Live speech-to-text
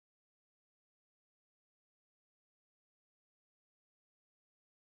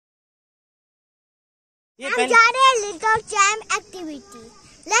I'm doing a little jam activity.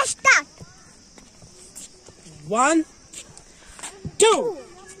 Let's start. 1, 2,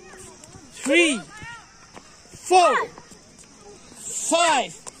 3, 4,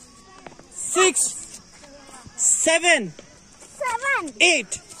 5, 6, 7,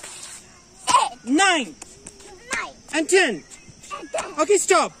 8, 9, and 10. Okay,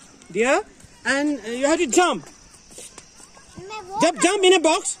 stop, dear. And you have to jump. Jump in a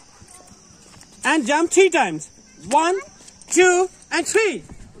box and jump 3 times. 1, 2, and 3.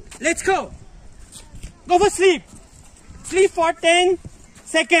 Let's go. Go for sleep. Sleep for 10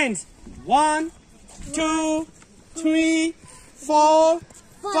 seconds. 1, 2, 3, 4,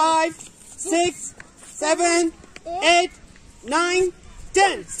 5, 6, 7, 8, 9,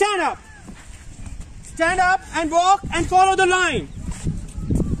 10. Stand up. Stand up and walk and follow the line.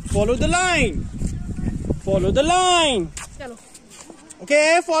 Follow the line. Follow the line.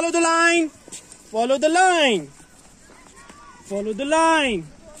 Okay, follow the line. Follow the line. Follow the line.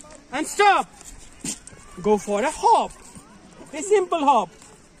 And stop. Go for a hop. A simple hop.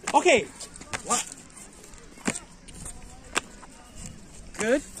 Okay.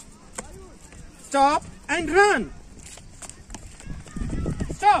 Good. Stop and run.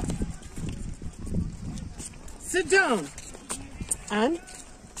 Stop. Sit down. And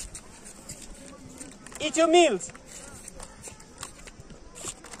eat your meals.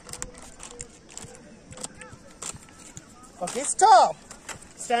 Okay, stop.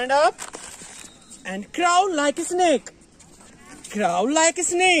 Stand up and crawl like a snake. Crawl like a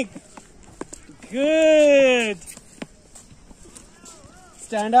snake. Good.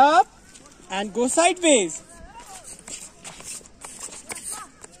 Stand up and go sideways.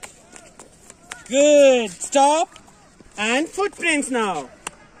 Good. Stop and footprints now.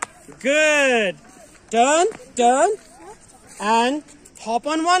 Good. Turn, turn, and hop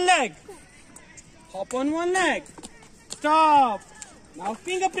on one leg. Hop on one leg. Stop. Now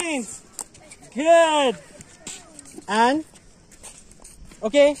fingerprints. Good. And,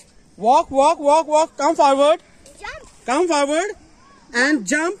 okay, walk, walk, walk, walk. Come forward. Jump. Come forward and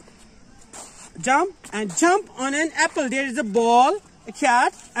jump. Jump and jump on an apple. There is a ball, a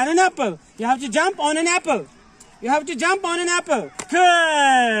cat, and an apple. You have to jump on an apple. You have to jump on an apple.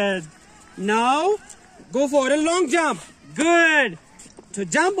 Good. Now, go for a long jump. Good. So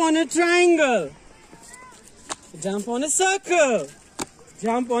jump on a triangle. Jump on a circle.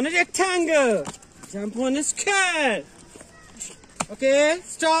 Jump on a rectangle. Jump on a square. Okay,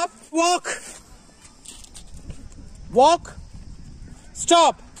 stop. Walk. Walk.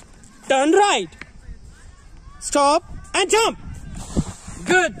 Stop. Turn right. Stop and jump.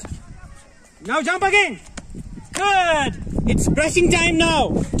 Good. Now jump again. Good. It's brushing time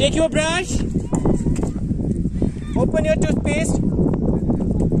now. Take your brush. Open your toothpaste.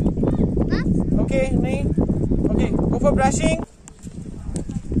 Okay, nahi. Okay, go for brushing.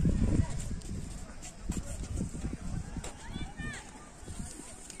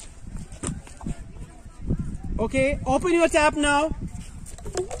 Okay, open your tap now.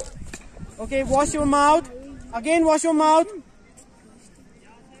 Okay, wash your mouth. Again, wash your mouth.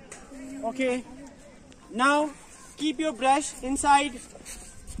 Okay, now keep your brush inside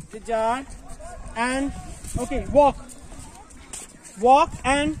the jar and okay, walk. Walk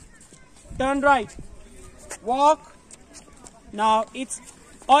and turn right. Walk. Now it's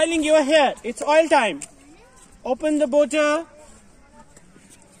oiling your hair. It's oil time. Open the bottle.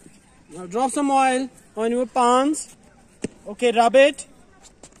 Now drop some oil on your palms. Okay, rub it.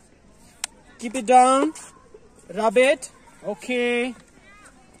 Keep it down. Rub it. Okay.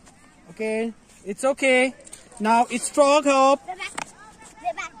 Okay. It's okay. Now it's frog hop.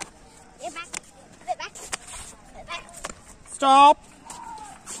 Stop.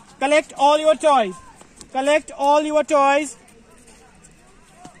 Collect all your toys. Collect all your toys.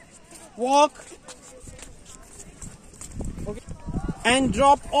 Walk. Okay. And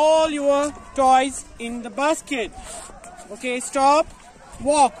drop all your toys in the basket. Okay, stop.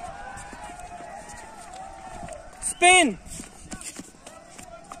 Walk. Spin.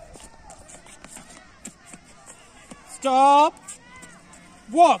 Stop.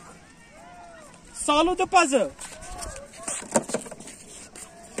 Walk. Solve the puzzle.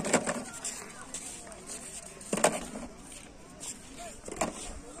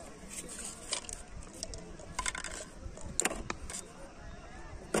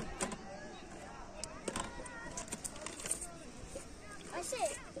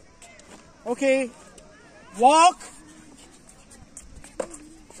 Okay, walk.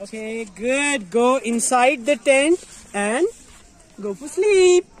 Okay, good. Go inside the tent and go for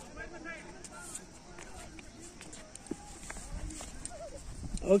sleep.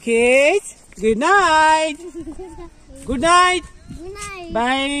 Okay, Good night. Good night. Good night.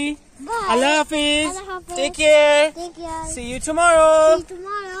 Bye. Bye. Allah Hafiz. Allah Hafiz. Take care. Take care. See you tomorrow. See you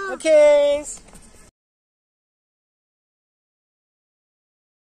tomorrow. Okay.